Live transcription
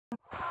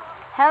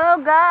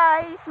Hello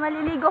guys!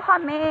 Maliligo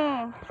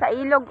kami sa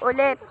ilog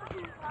ulit.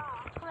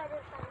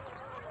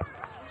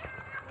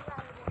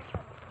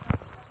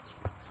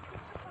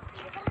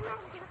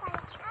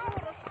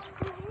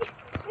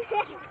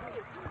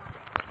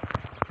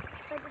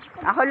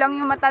 Ako lang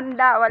yung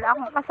matanda, wala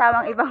akong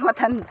kasamang ibang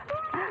matanda.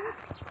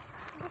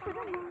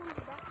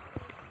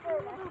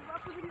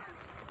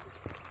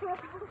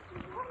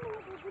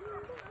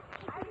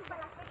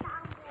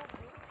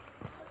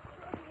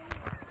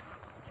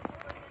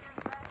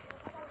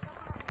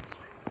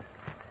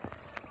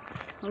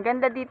 Ang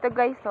ganda dito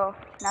guys, oh.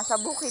 Nasa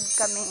bukid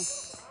kami.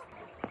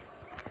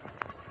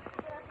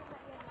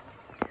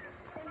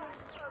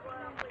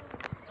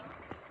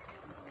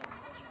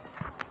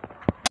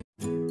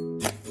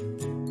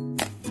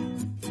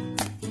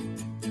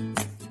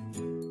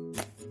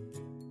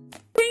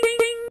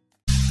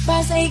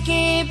 Pasay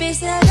que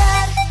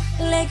pesadar,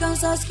 le con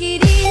so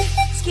skiri,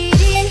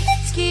 skiri,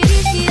 skiri,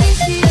 skiri,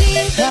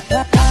 skiri.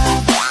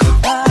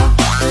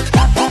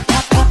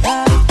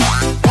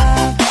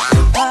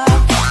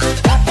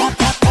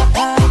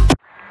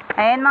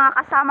 Ayan mga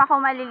kasama ko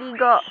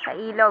maliligo sa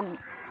ilog.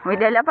 May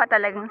dala pa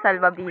talagang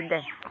salbabide.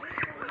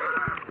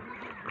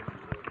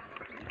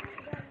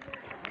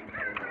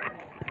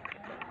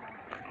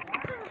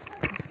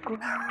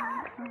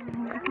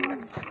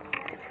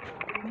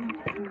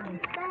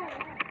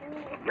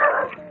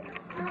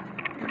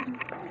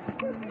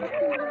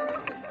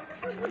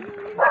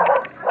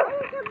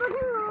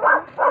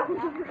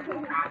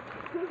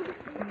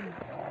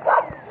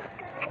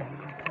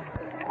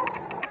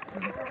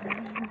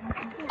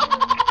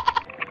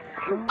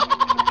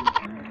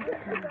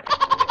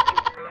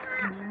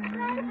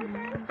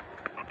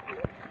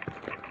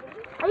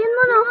 Ayun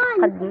mo naman.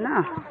 Kad na.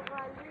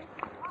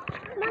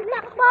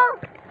 Maglakbo.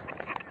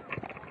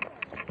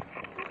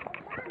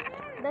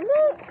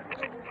 Dali.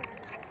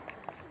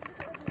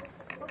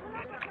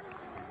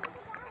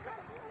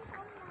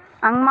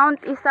 Ang Mount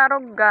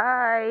Isarog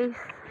guys.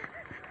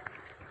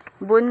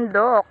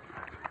 Bundok.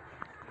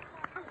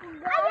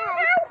 Ayun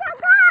na ang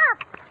sagop.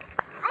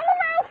 Ayun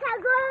na ang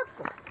sagop.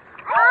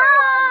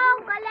 Oh,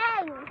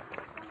 galing.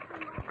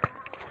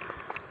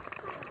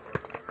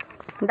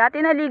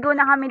 Dati naligo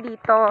na kami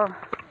dito.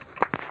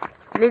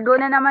 Ligo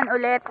na naman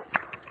ulit.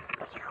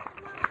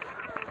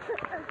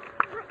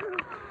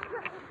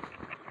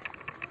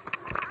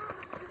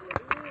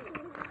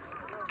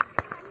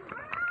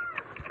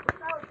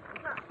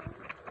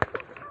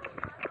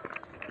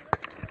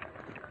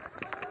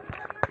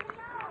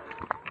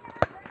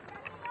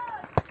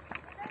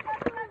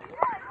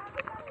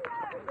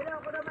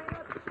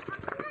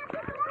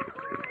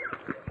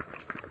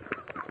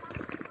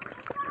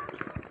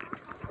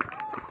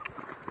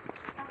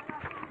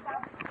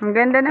 Ang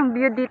ganda ng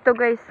view dito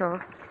guys, oh.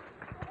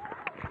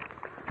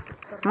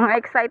 Mga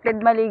excited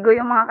maligo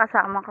yung mga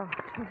kasama ko.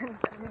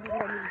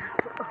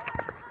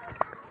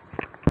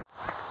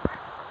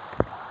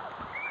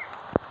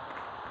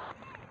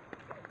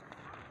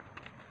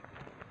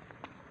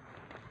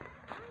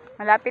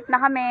 Malapit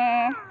na kami.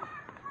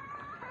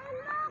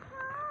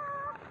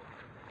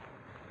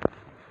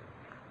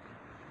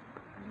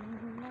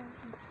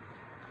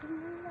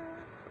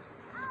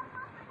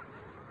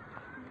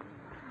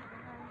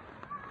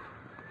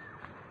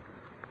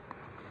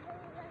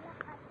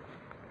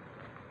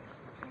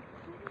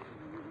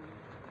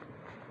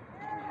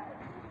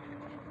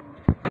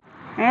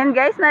 Ayan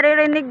guys,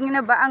 naririnig niyo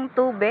na ba ang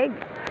tubig?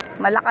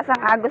 Malakas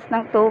ang agos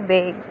ng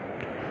tubig.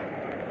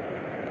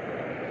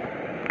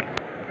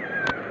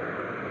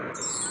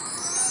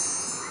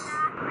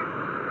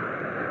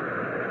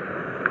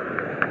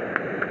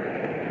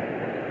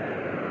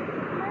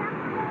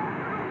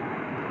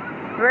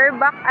 We're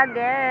back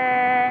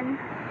again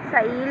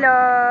sa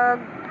ilog.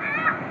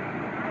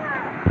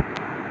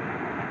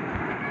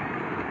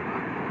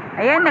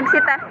 Ayan,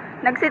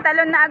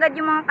 nagsitalon na agad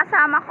yung mga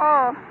kasama ko.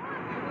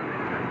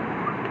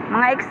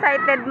 Mga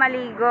excited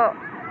maligo.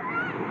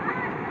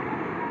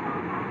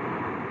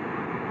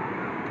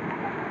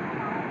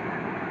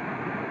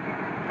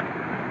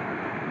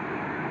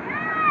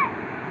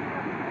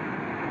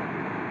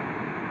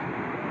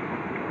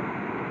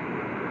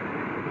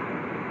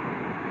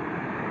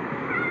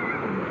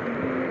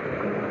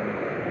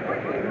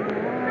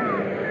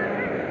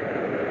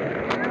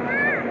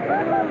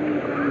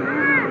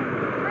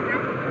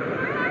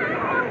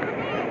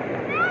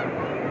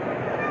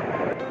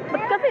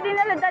 Ba't kasi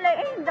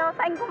dinala-dala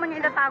saan ko man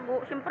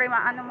ilatago? Siyempre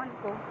maano man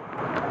ko.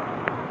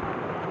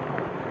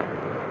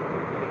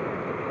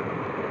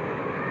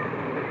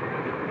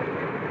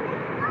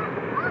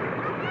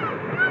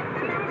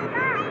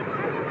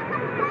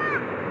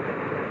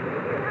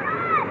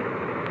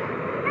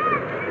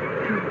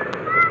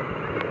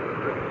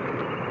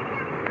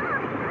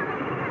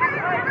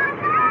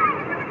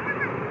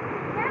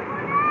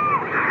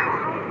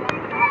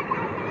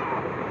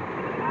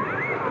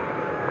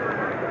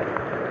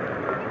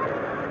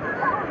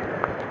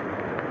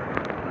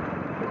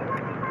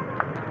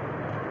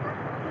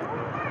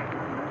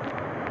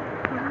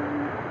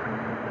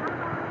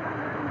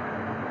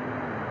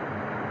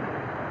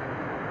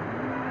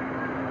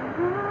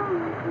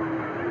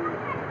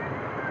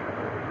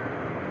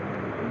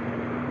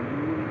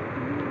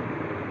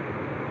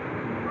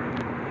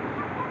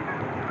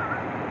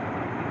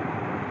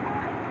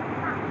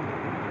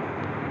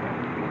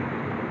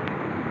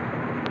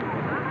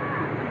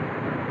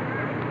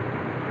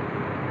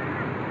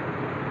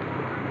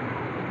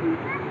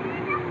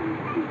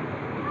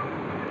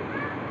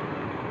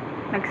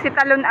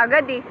 Nagsitalon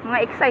agad eh. Mga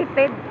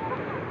excited.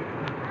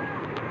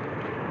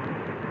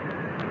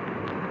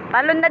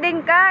 Talon na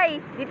din,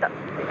 Kai. Dito.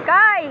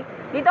 Kai,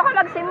 dito ka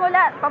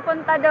magsimula.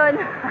 Papunta doon.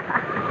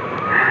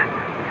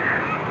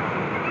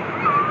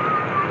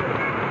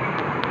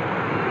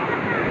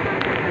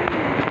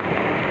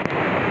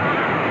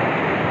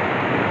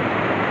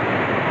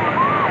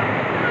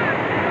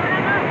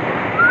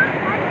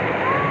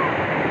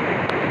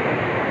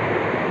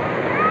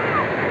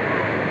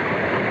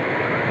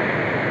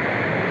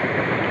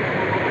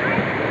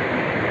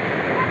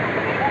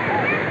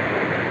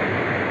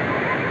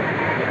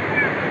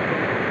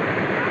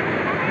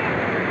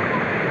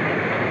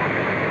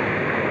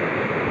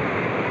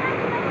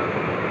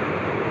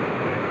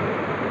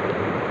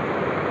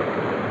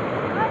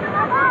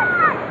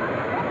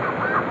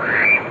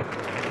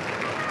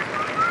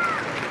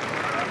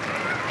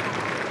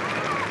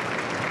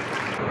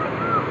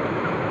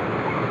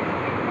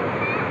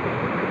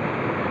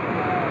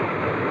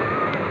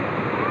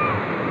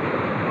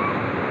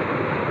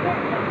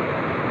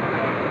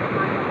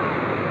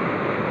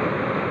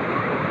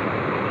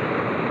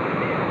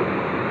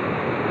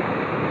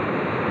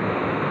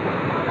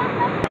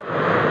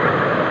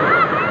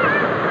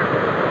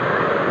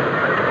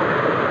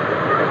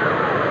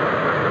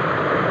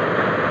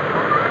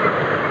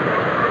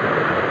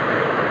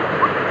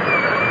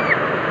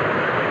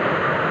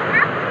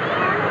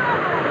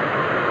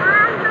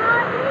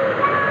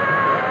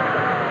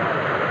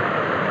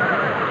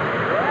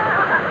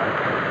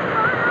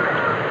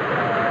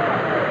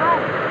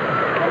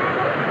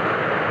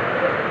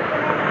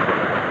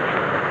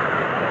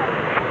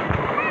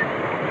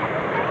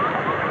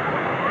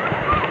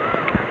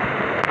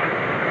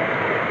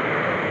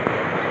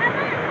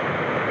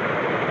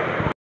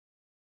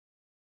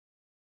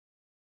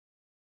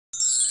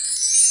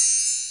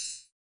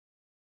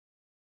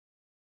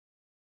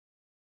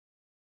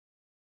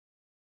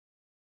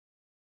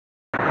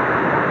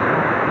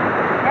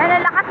 Yan,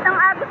 ang lakas ng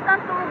agos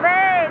ng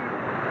tubig.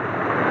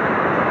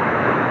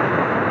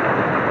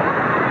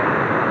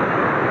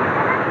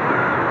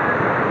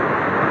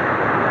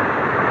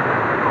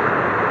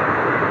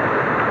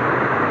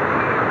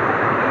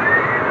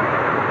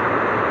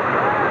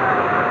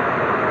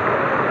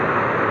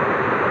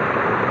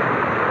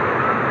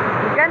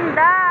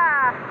 Ganda.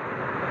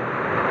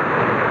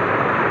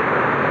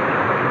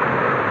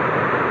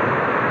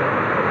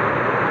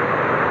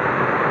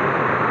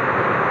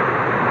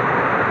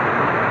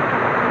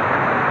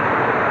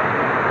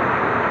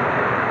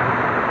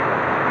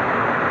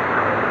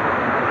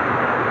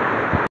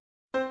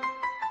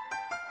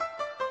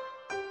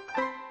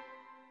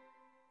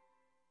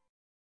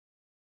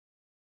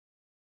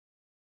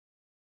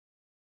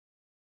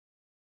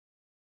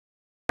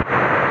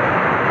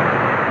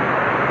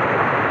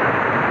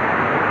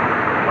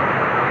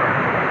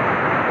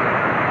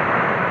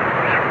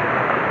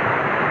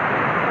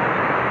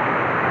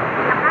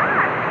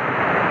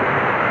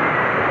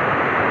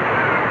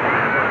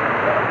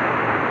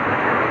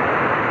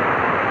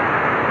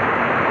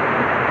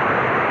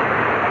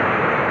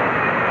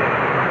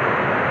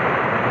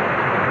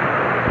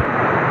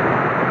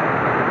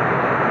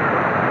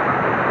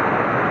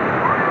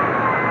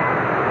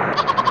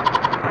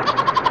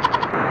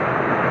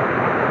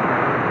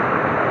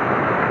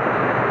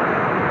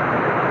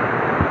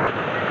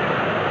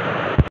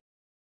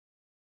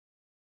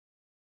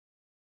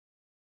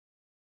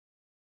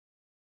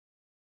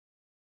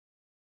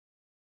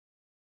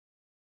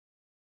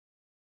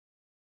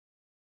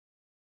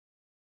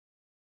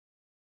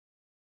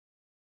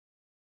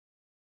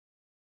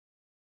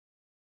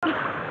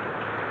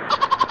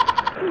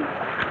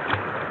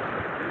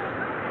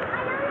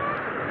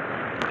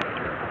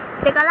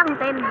 Teka lang,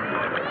 Ten.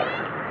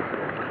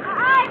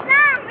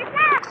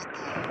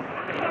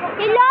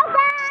 Hello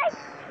guys!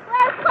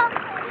 Welcome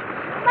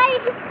to my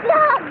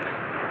vlog!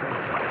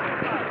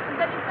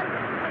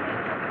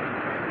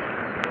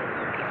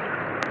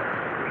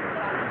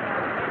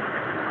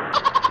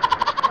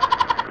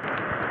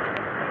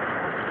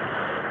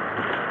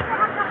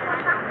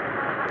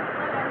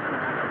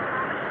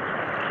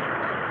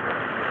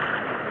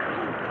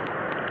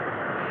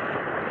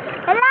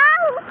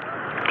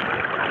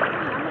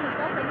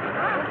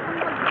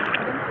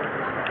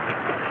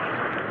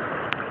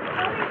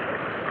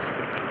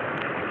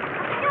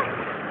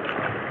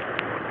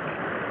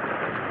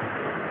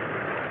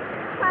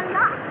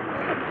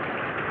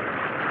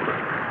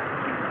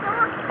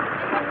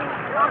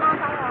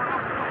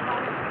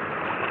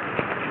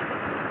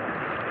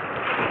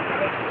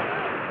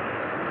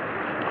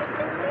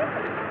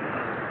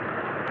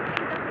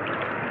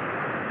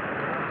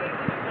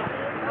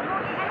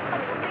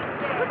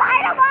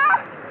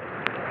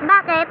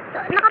 Bakit?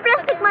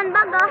 Naka-plastic man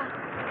bag ah.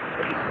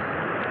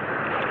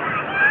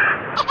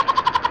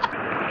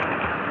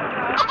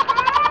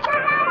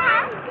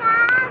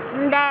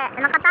 Hindi,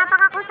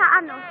 nakatapak ako sa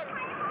ano.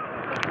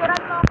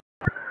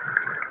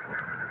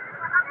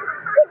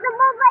 Ito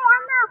mo ba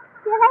yan ah?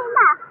 Si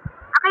Reyna.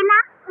 Okay na?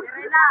 Si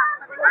Reyna.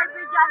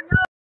 Pati dyan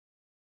nyo.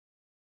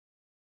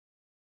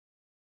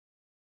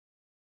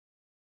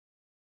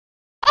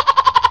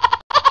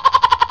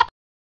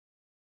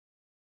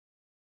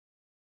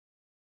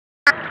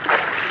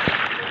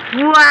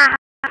 Wow!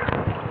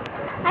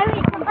 Ay,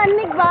 wait, saan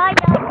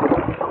nagbayad?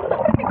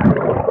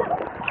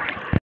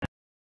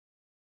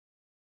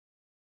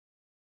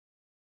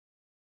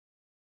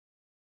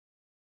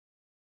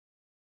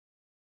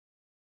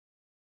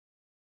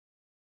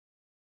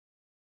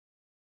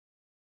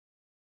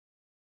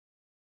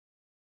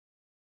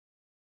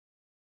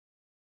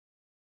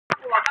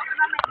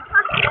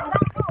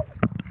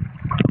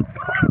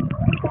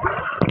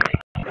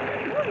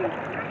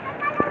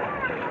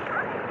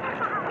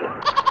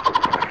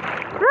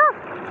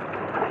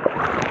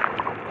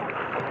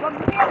 Wag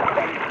mo yan!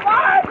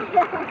 Wag!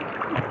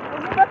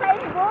 Huwag mo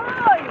basahin,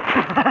 boy!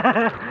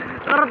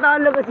 Para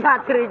talo ko si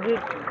Ate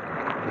Regine.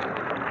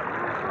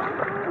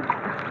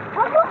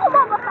 Huwag mo ko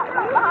babasa.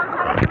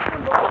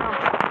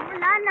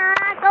 Wala na.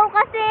 Ikaw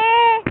kasi.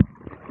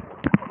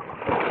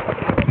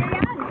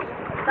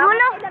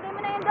 Wala! Ilagay mo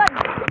na yun doon.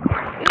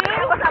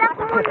 I-stop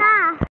mo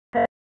na.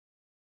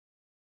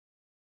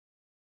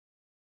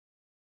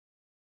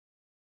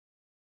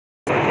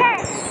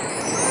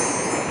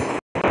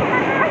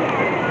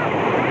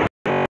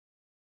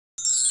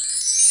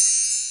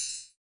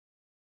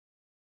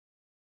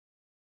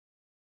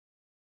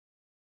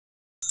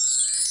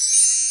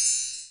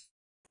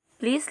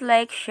 Please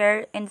like,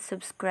 share, and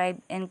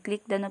subscribe, and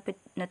click the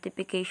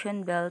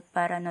notification bell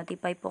para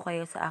notify po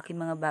kayo sa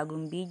aking mga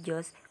bagong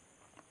videos.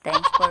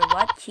 Thanks for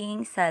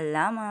watching.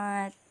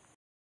 Salamat!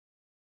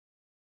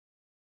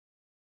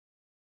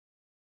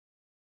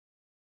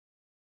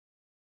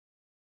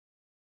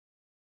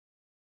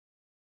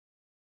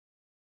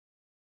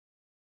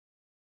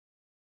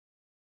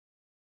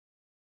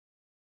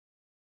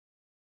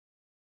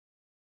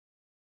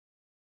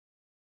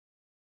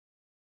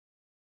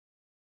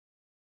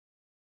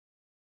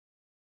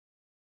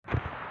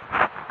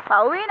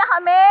 Pauwi na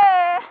kami!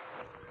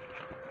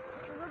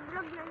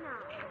 Vlog na na.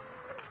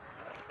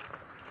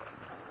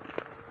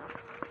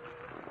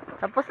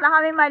 Tapos na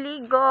kami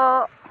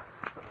maligo.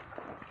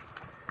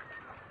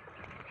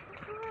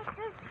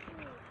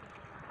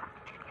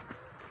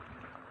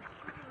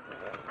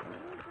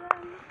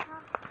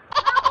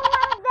 Ako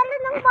nagdala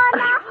ng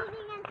bola.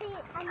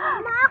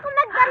 Ma, ako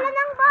nagdala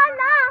ng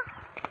bola.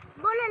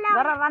 Bola lang.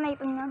 Darara na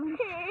itong namin.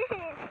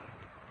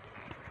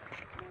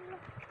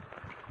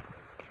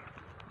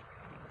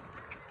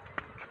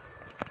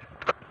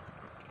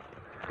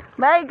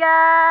 Bye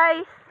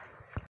guys!